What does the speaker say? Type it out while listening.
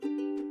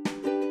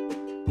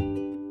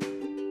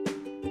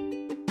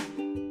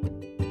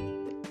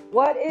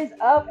What is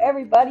up,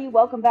 everybody?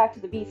 Welcome back to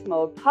the Beast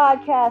Mode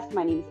podcast.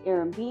 My name is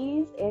Erin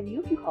Bees, and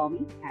you can call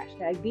me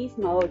 #Beast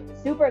Mode.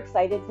 Super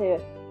excited to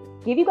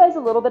give you guys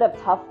a little bit of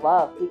tough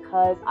love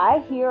because I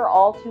hear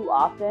all too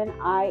often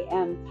I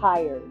am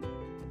tired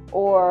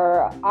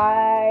or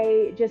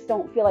I just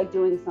don't feel like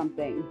doing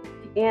something.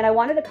 And I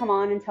wanted to come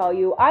on and tell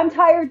you I'm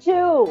tired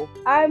too.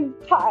 I'm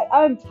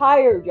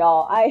tired,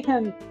 y'all. I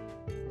am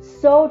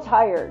so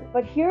tired.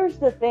 But here's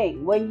the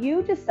thing. When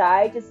you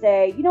decide to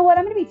say, you know what,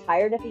 I'm going to be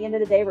tired at the end of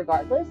the day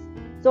regardless,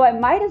 so I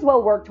might as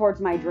well work towards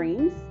my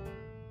dreams,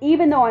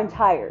 even though I'm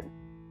tired.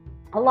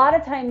 A lot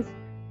of times,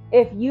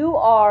 if you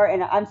are,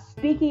 and I'm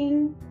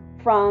speaking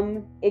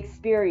from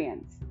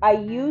experience, I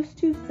used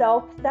to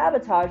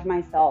self-sabotage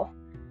myself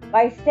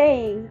by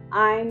saying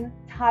I'm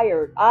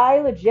tired. I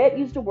legit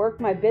used to work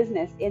my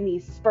business in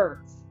these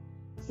spurts.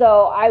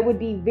 So I would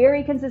be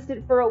very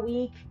consistent for a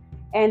week,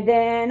 and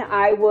then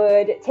I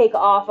would take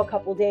off a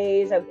couple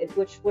days,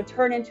 which would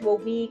turn into a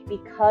week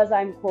because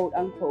I'm quote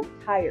unquote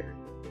tired.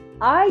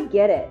 I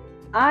get it.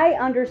 I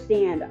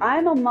understand.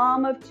 I'm a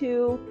mom of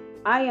two.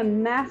 I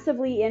am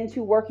massively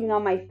into working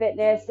on my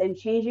fitness and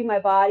changing my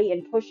body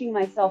and pushing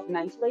myself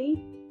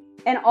mentally.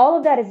 And all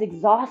of that is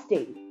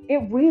exhausting.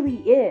 It really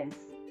is.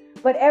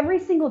 But every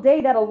single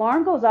day that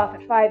alarm goes off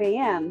at 5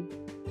 a.m.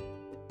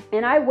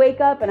 and I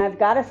wake up and I've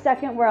got a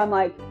second where I'm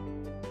like,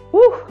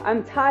 whew,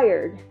 I'm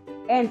tired.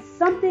 And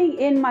something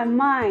in my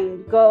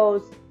mind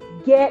goes,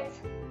 get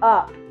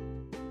up.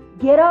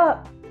 Get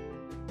up.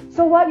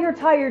 So what? You're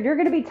tired. You're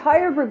going to be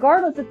tired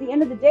regardless at the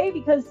end of the day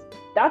because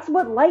that's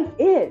what life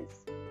is.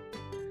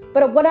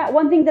 But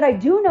one thing that I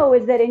do know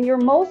is that in your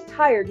most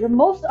tired, your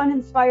most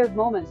uninspired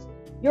moments,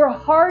 your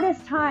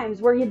hardest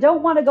times where you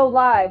don't want to go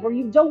live, where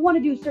you don't want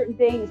to do certain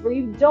things, where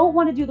you don't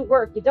want to do the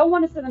work, you don't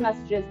want to send the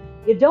messages,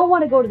 you don't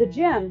want to go to the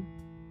gym,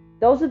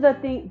 those are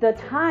the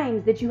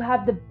times that you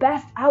have the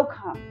best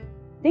outcome.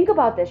 Think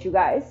about this, you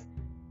guys.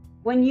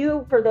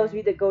 For those of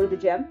you that go to the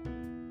gym,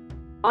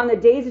 on the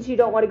days that you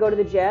don't want to go to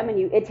the gym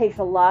and it takes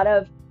a lot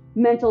of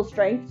mental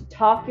strength to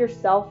talk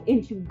yourself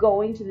into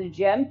going to the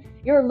gym,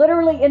 you're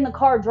literally in the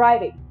car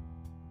driving.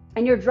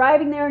 And you're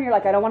driving there and you're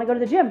like, I don't want to go to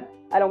the gym.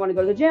 I don't want to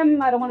go to the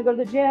gym. I don't want to go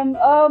to the gym.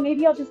 Oh,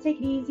 maybe I'll just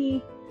take it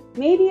easy.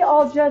 Maybe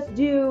I'll just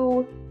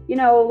do,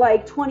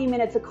 like 20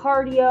 minutes of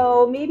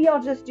cardio. Maybe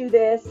I'll just do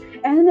this.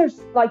 And then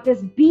there's like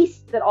this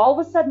beast that all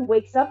of a sudden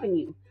wakes up in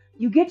you.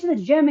 You get to the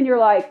gym and you're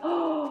like,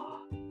 oh,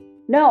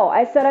 no,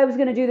 I said I was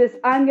going to do this.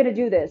 I'm going to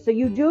do this. So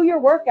you do your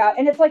workout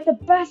and it's like the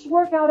best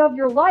workout of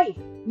your life.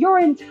 Your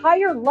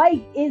entire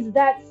life is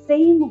that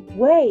same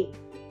way.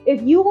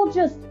 If you will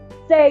just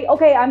say,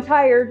 okay, I'm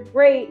tired.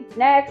 Great.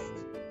 Next.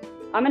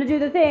 I'm going to do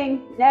the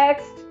thing.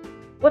 Next.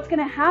 What's going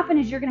to happen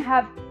is you're going to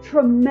have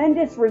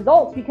tremendous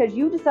results because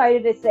you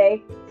decided to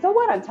say, so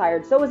what? I'm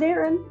tired. So is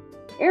Erin.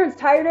 Erin's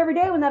tired every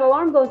day when that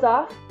alarm goes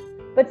off,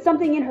 but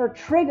something in her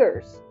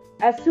triggers.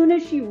 As soon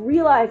as she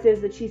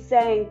realizes that she's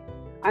saying,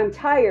 I'm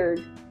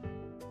tired,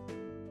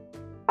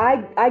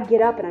 I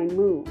get up and I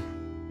move.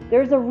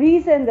 There's a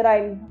reason that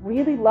I'm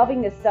really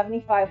loving this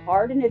 75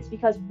 hard, and it's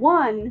because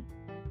one,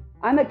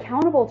 I'm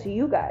accountable to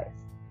you guys.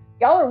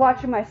 Y'all are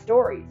watching my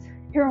stories.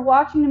 You're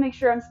watching to make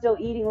sure I'm still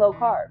eating low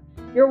carb.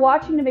 You're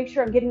watching to make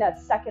sure I'm getting that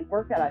second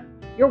workout.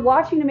 You're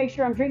watching to make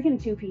sure I'm drinking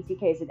 2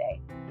 PCKs a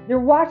day. You're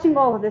watching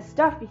all of this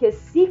stuff because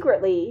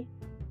secretly,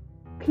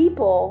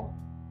 people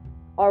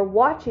are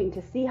watching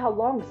to see how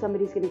long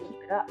somebody's going to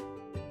keep it up.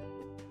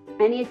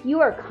 And if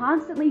you are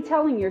constantly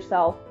telling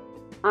yourself,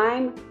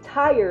 I'm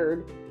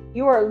tired,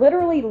 you are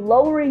literally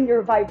lowering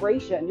your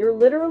vibration. You're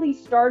literally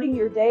starting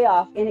your day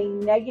off in a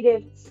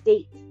negative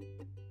state.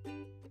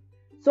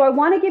 So I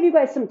want to give you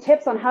guys some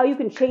tips on how you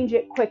can change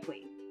it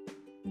quickly.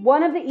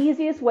 One of the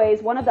easiest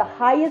ways, one of the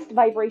highest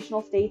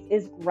vibrational states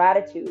is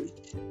gratitude.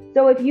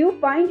 So if you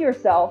find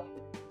yourself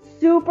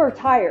super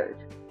tired,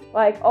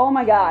 like, oh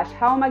my gosh,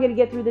 how am I going to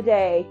get through the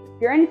day?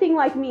 If you're anything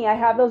like me, I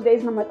have those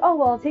days and I'm like, oh,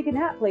 well, I'll take a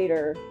nap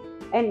later.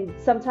 And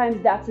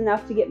sometimes that's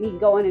enough to get me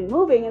going and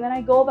moving. And then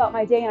I go about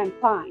my day and I'm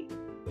fine.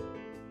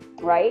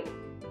 Right?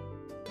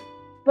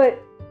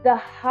 But the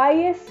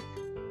highest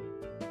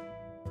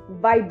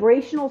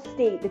vibrational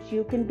state that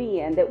you can be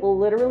in that will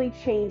literally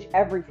change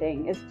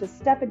everything is to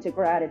step into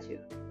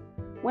gratitude.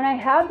 When I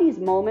have these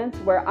moments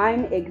where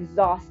I'm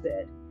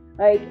exhausted,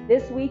 like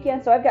this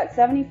weekend, so I've got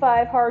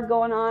 75 hard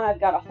going on. I've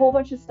got a whole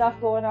bunch of stuff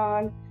going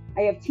on.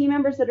 I have team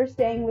members that are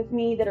staying with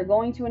me that are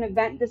going to an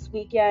event this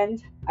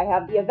weekend. I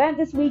have the event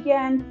this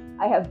weekend.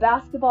 I have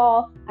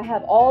basketball. I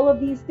have all of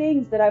these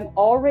things that I'm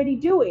already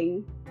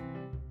doing.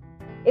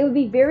 It would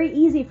be very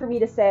easy for me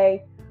to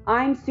say,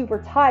 I'm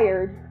super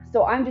tired,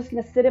 so I'm just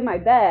going to sit in my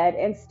bed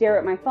and stare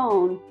at my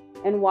phone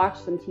and watch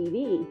some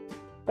TV.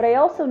 But I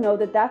also know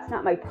that that's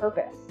not my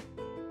purpose.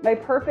 My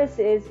purpose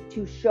is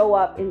to show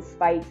up in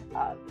spite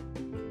of.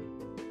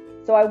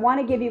 So I want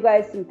to give you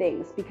guys some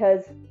things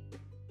because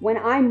when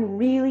I'm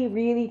really,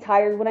 really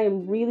tired, when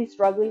I'm really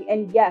struggling,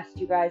 and yes,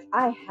 you guys,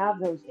 I have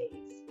those days.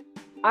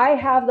 I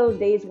have those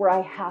days where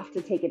I have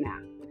to take a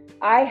nap.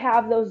 I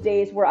have those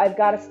days where I've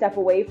got to step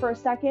away for a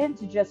second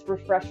to just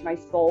refresh my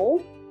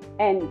soul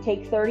and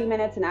take 30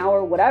 minutes, an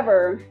hour,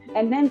 whatever,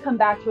 and then come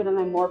back to it and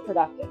I'm more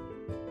productive.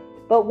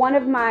 But one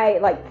of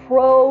my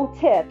pro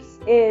tips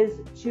is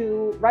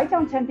to write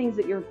down 10 things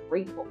that you're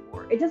grateful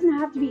for. It doesn't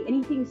have to be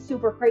anything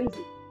super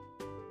crazy.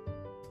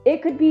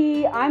 It could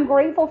be, I'm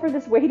grateful for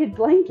this weighted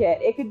blanket.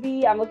 It could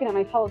be, I'm looking at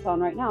my Peloton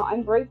right now.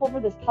 I'm grateful for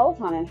this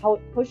Peloton and how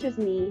it pushes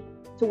me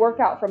to work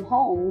out from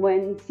home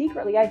when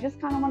secretly I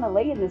just kind of want to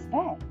lay in this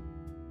bed.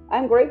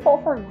 I'm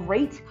grateful for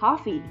great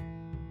coffee.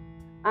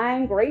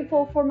 I'm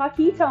grateful for my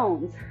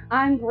ketones.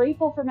 I'm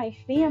grateful for my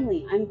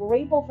family. I'm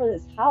grateful for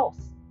this house.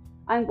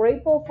 I'm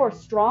grateful for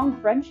strong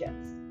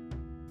friendships.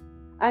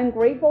 I'm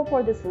grateful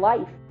for this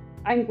life.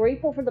 I'm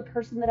grateful for the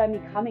person that I'm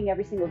becoming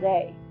every single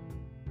day.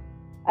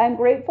 I'm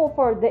grateful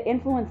for the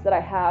influence that I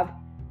have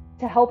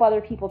to help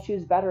other people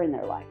choose better in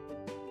their life.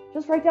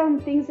 Just write down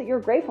things that you're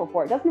grateful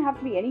for. It doesn't have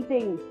to be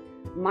anything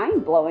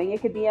mind-blowing.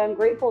 It could be, I'm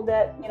grateful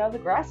that, the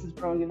grass is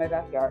growing in my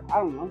backyard. I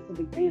don't know,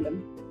 something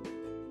random.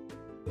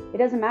 It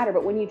doesn't matter,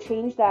 but when you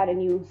change that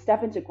and you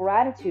step into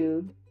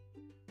gratitude,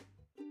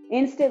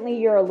 instantly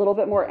you're a little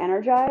bit more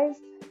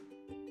energized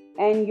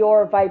and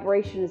your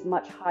vibration is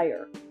much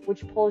higher,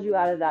 which pulls you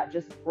out of that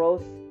just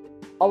gross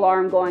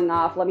alarm going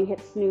off. Let me hit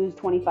snooze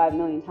 25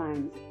 million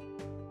times.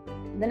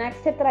 The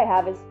next tip that I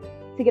have is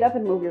to get up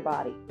and move your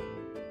body.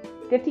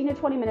 15 to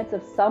 20 minutes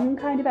of some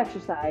kind of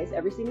exercise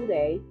every single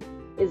day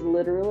is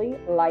literally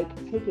like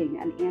taking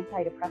an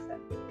antidepressant.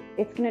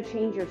 It's going to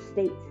change your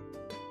state.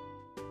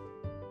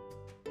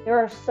 There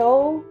are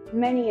so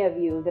many of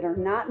you that are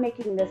not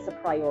making this a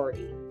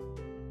priority.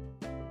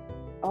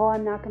 Oh,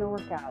 I'm not going to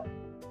work out.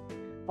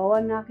 Oh,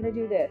 I'm not going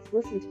to do this.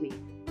 Listen to me.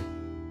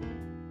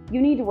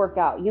 You need to work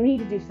out. You need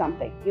to do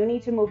something. You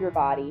need to move your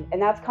body.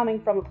 And that's coming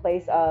from a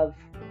place of,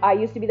 I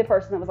used to be the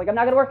person that was like, I'm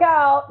not going to work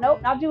out.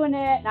 Nope, not doing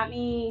it. Not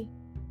me.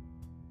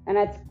 And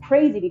that's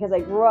crazy because I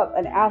grew up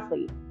an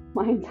athlete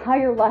my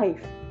entire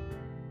life.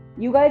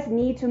 You guys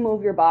need to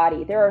move your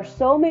body. There are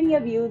so many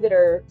of you that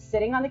are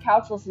sitting on the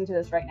couch listening to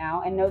this right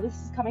now and know this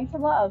is coming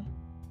from love.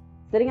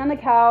 Sitting on the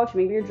couch,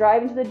 maybe you're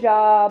driving to the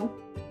job,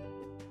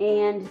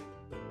 and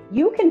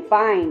you can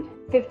find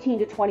 15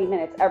 to 20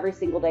 minutes every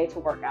single day to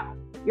work out.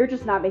 You're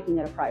just not making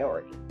it a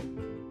priority.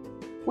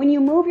 When you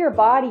move your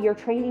body, you're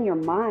training your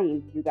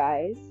mind, you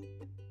guys.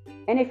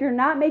 And if you're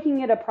not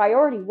making it a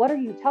priority, what are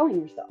you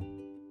telling yourself?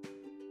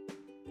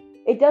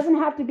 It doesn't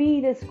have to be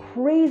this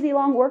crazy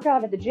long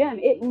workout at the gym.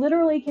 It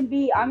literally can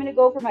be, I'm going to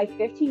go for my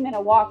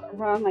 15-minute walk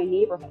around my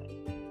neighborhood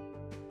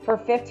for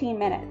 15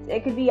 minutes.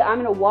 It could be,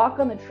 I'm going to walk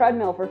on the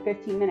treadmill for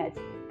 15 minutes.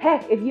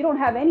 Heck, if you don't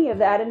have any of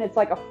that and it's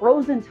like a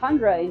frozen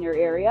tundra in your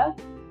area,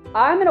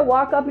 I'm going to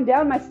walk up and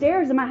down my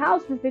stairs in my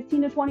house for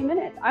 15 to 20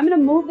 minutes. I'm going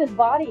to move this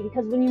body,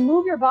 because when you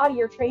move your body,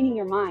 you're training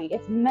your mind.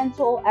 It's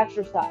mental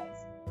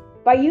exercise.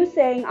 By you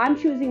saying, I'm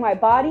choosing my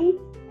body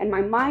and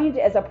my mind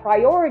as a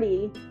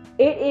priority,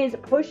 it is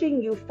pushing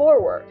you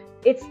forward.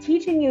 It's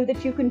teaching you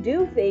that you can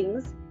do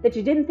things that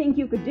you didn't think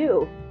you could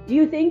do. Do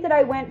you think that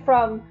I went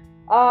from,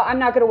 I'm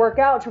not going to work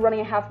out, to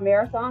running a half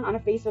marathon on a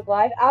Facebook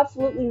Live?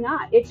 Absolutely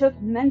not. It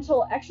took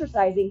mental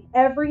exercising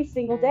every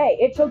single day.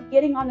 It took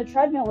getting on the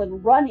treadmill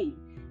and running.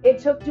 It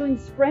took doing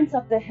sprints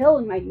up the hill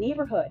in my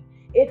neighborhood.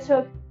 It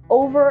took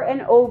over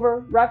and over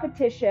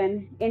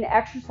repetition in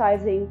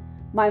exercising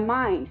my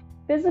mind.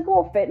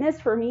 Physical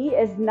fitness for me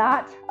is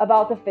not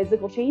about the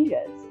physical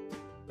changes.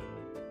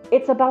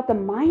 It's about the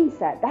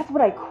mindset. That's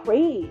what I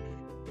crave.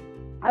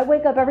 I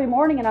wake up every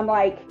morning and I'm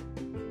like,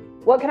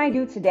 what can I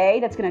do today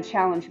that's going to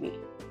challenge me?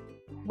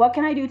 What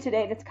can I do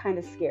today that's kind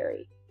of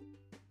scary?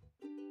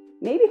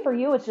 Maybe for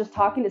you, it's just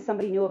talking to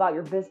somebody new about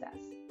your business.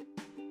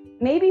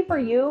 Maybe for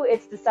you,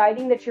 it's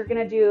deciding that you're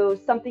going to do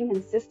something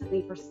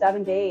consistently for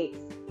 7 days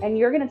and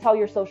you're going to tell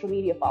your social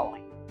media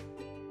following.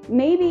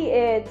 Maybe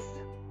it's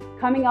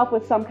coming up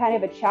with some kind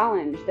of a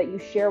challenge that you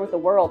share with the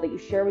world, that you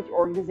share with your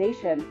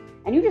organization,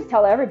 and you just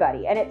tell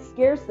everybody, and it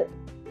scares the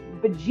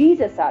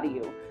bejesus out of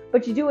you.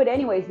 But you do it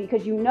anyways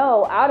because you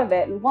know out of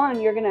it, and one,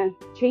 you're going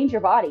to change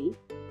your body,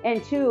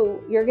 and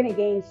two, you're going to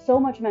gain so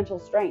much mental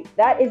strength.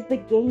 That is the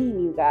game,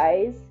 you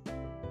guys.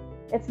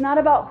 It's not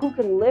about who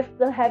can lift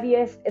the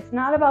heaviest. It's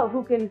not about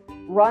who can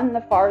run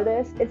the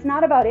farthest. It's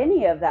not about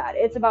any of that.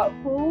 It's about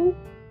who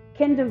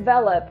can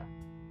develop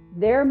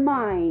their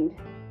mind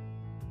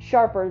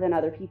sharper than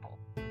other people.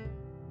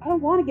 I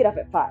don't want to get up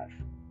at 5.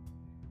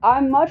 I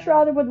much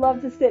rather would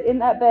love to sit in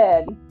that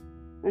bed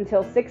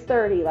until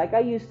 6:30 like I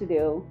used to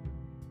do,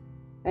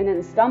 and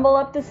then stumble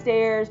up the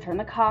stairs, turn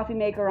the coffee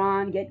maker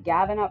on, get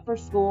Gavin up for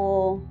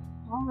school.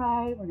 All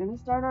right, we're going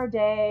to start our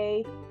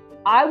day.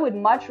 I would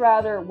much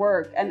rather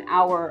work an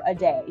hour a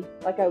day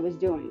like I was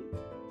doing.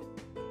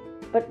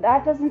 But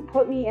that doesn't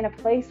put me in a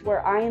place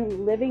where I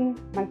am living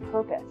my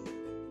purpose.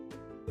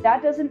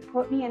 That doesn't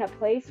put me in a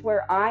place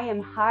where I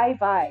am high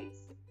vibes.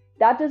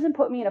 That doesn't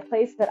put me in a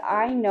place that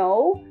I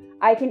know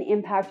I can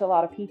impact a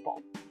lot of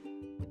people.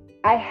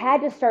 I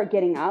had to start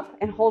getting up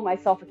and hold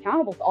myself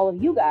accountable to all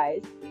of you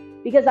guys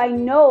because I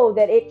know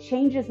that it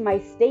changes my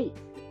state.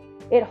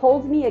 It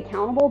holds me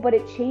accountable, but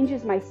it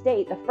changes my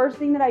state. The first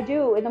thing that I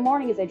do in the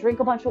morning is I drink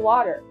a bunch of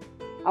water.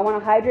 I want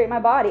to hydrate my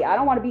body. I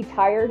don't want to be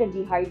tired and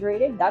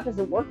dehydrated. That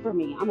doesn't work for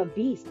me. I'm a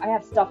beast. I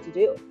have stuff to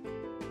do.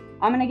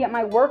 I'm going to get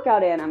my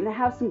workout in. I'm going to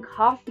have some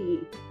coffee.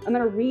 I'm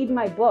going to read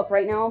my book.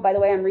 Right now, by the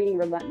way, I'm reading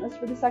Relentless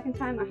for the second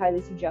time. I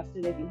highly suggest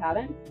it if you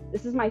haven't.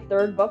 This is my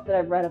third book that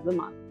I've read of the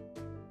month.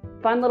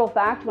 Fun little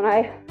fact, when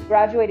I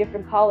graduated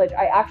from college,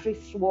 I actually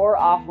swore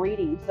off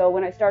reading. So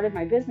when I started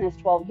my business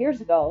 12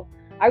 years ago,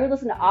 I would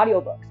listen to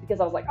audiobooks because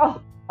I was like,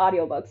 oh,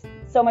 audiobooks,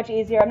 so much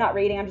easier. I'm not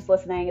reading, I'm just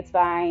listening. It's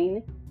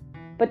fine.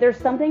 But there's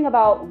something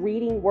about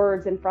reading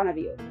words in front of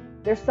you.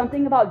 There's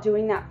something about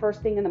doing that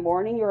first thing in the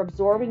morning. You're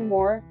absorbing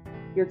more.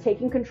 You're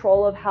taking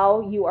control of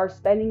how you are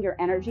spending your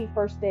energy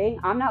first thing.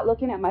 I'm not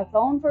looking at my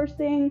phone first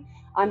thing.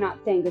 I'm not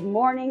saying good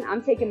morning.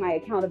 I'm taking my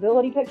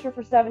accountability picture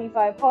for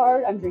 75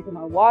 hard. I'm drinking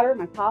my water,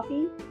 my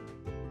coffee.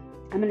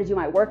 I'm going to do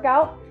my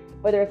workout,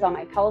 whether it's on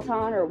my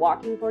Peloton or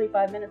walking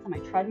 45 minutes on my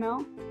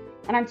treadmill.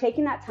 And I'm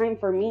taking that time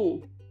for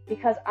me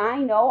because I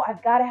know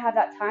I've got to have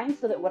that time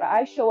so that when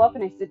I show up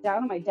and I sit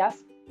down at my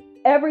desk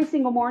every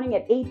single morning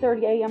at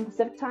 8:30 a.m.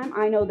 Pacific time,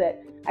 I know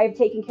that I have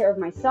taken care of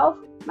myself,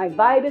 my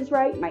vibe is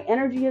right, my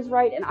energy is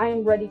right, and I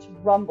am ready to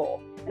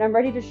rumble. And I'm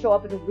ready to show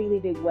up in a really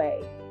big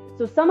way.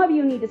 So some of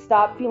you need to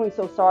stop feeling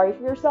so sorry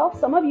for yourself.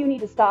 Some of you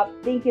need to stop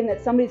thinking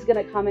that somebody's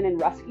going to come in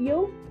and rescue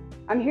you.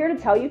 I'm here to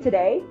tell you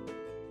today,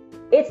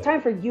 it's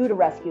time for you to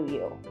rescue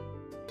you.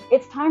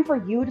 It's time for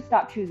you to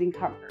stop choosing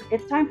comfort.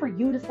 It's time for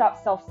you to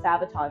stop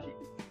self-sabotaging.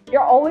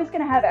 You're always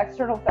going to have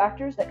external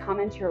factors that come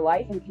into your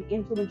life and can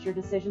influence your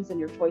decisions and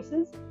your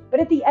choices. But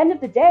at the end of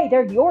the day,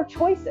 they're your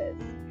choices.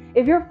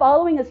 If you're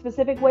following a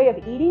specific way of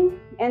eating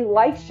and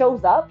life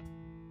shows up,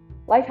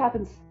 life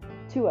happens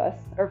to us,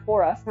 or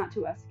for us, not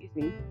to us, excuse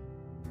me.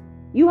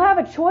 You have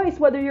a choice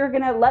whether you're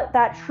going to let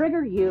that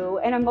trigger you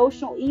and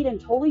emotional eat and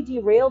totally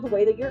derail the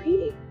way that you're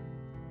eating.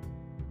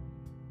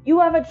 You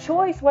have a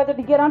choice whether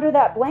to get under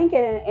that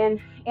blanket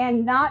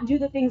and not do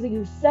the things that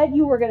you said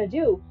you were going to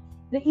do.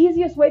 The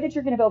easiest way that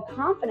you're going to build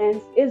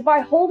confidence is by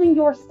holding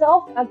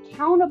yourself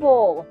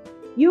accountable.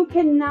 You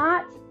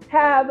cannot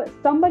have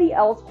somebody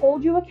else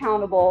hold you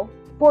accountable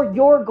for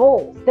your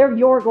goals. They're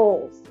your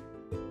goals.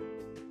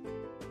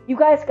 You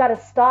guys got to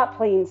stop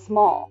playing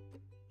small.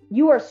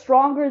 You are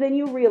stronger than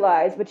you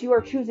realize, but you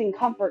are choosing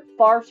comfort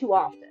far too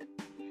often.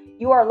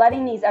 You are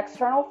letting these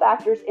external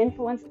factors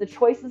influence the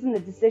choices and the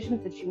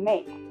decisions that you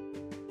make.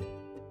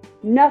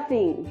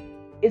 Nothing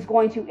is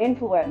going to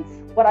influence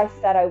what I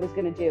said I was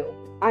going to do.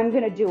 I'm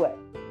going to do it.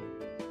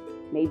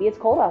 Maybe it's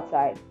cold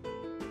outside.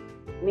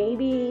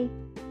 Maybe,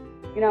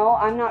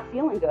 I'm not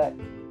feeling good.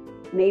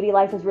 Maybe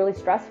life is really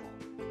stressful.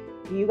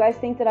 Do you guys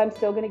think that I'm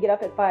still going to get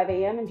up at 5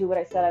 a.m. and do what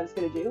I said I was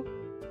going to do?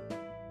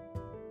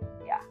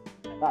 Yeah,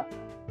 I thought so.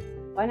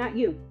 Why not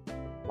you?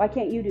 Why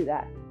can't you do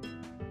that?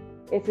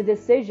 It's a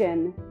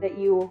decision that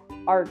you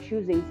are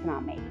choosing to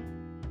not make.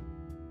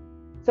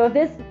 So if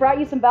this brought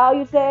you some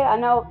value today, I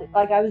know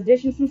I was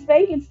dishing some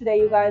spankings today,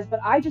 you guys,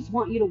 but I just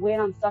want you to win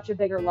on such a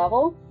bigger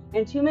level.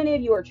 And too many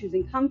of you are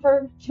choosing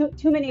comfort.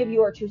 Too many of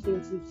you are choosing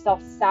to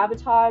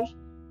self-sabotage.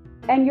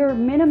 And you're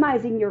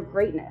minimizing your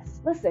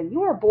greatness. Listen,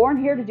 you are born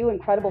here to do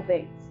incredible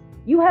things.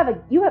 You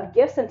have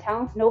gifts and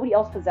talents nobody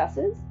else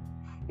possesses.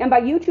 And by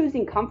you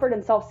choosing comfort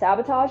and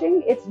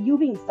self-sabotaging, it's you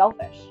being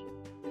selfish.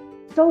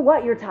 So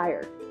what? You're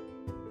tired.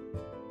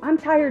 I'm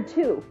tired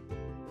too.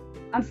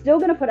 I'm still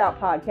going to put out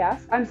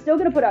podcasts. I'm still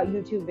going to put out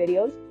YouTube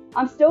videos.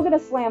 I'm still going to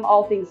slam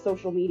all things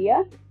social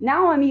media.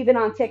 Now I'm even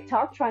on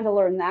TikTok trying to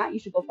learn that. You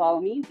should go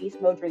follow me.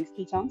 Beast Mode Drinks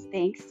Ketones.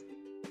 Thanks.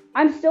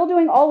 I'm still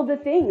doing all of the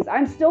things.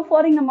 I'm still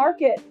flooding the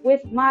market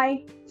with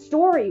my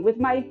story, with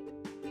my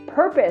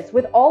purpose,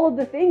 with all of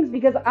the things,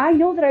 because I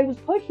know that I was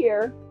put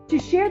here to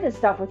share this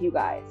stuff with you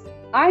guys.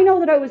 I know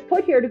that I was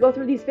put here to go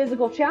through these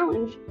physical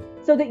challenges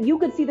so that you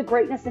could see the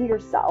greatness in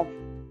yourself.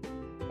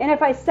 And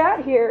if I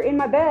sat here in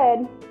my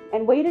bed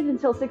and waited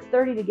until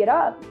 6:30 to get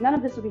up, none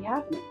of this would be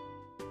happening.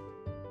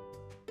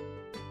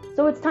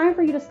 So it's time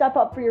for you to step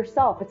up for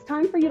yourself. It's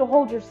time for you to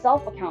hold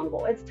yourself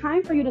accountable. It's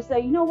time for you to say,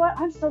 you know what?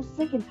 I'm so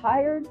sick and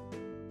tired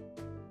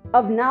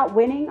of not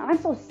winning. I'm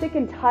so sick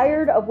and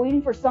tired of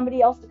waiting for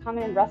somebody else to come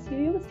in and rescue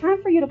you. It's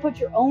time for you to put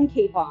your own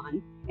cape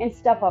on and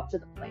step up to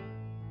the plate.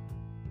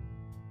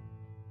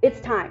 It's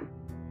time.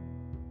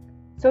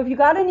 So if you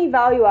got any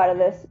value out of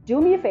this, do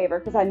me a favor,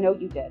 because I know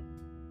you did.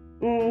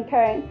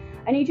 Okay.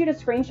 I need you to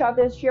screenshot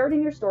this, share it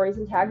in your stories,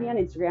 and tag me on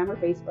Instagram or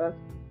Facebook.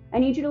 I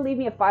need you to leave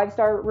me a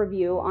 5-star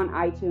review on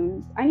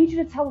iTunes. I need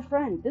you to tell a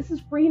friend. This is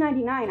free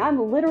 99.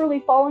 I'm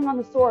literally falling on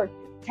the sword,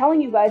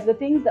 telling you guys the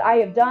things that I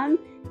have done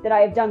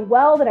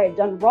well, that I have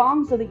done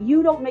wrong, so that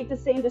you don't make the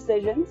same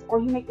decisions, or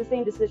you make the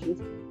same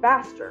decisions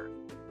faster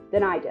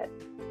than I did.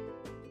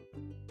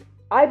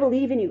 I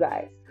believe in you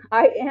guys.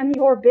 I am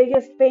your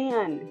biggest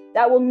fan.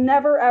 That will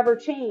never, ever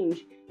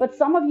change. But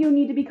some of you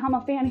need to become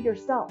a fan of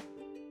yourself.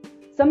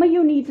 Some of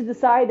you need to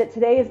decide that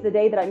today is the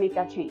day that I make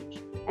that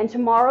change. And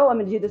tomorrow I'm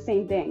going to do the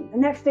same thing. The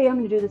next day I'm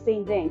going to do the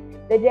same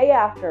thing. The day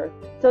after.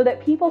 So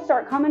that people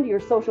start coming to your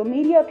social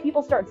media.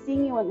 People start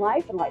seeing you in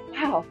life and like,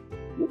 wow,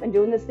 You've been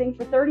doing this thing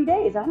for 30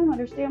 days. I don't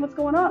understand what's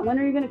going on. When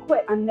are you going to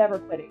quit? I'm never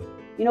quitting.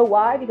 You know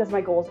why? Because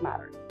my goals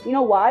matter. You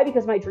know why?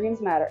 Because my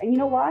dreams matter. And you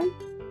know why?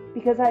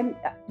 Because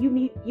you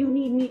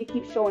need me to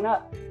keep showing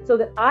up so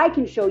that I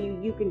can show you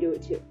you can do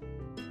it too.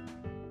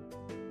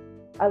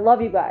 I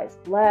love you guys.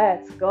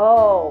 Let's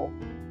go.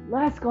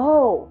 Let's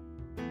go.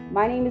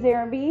 My name is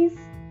Erin Bees.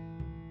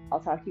 I'll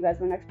talk to you guys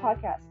in the next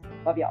podcast.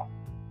 Love y'all.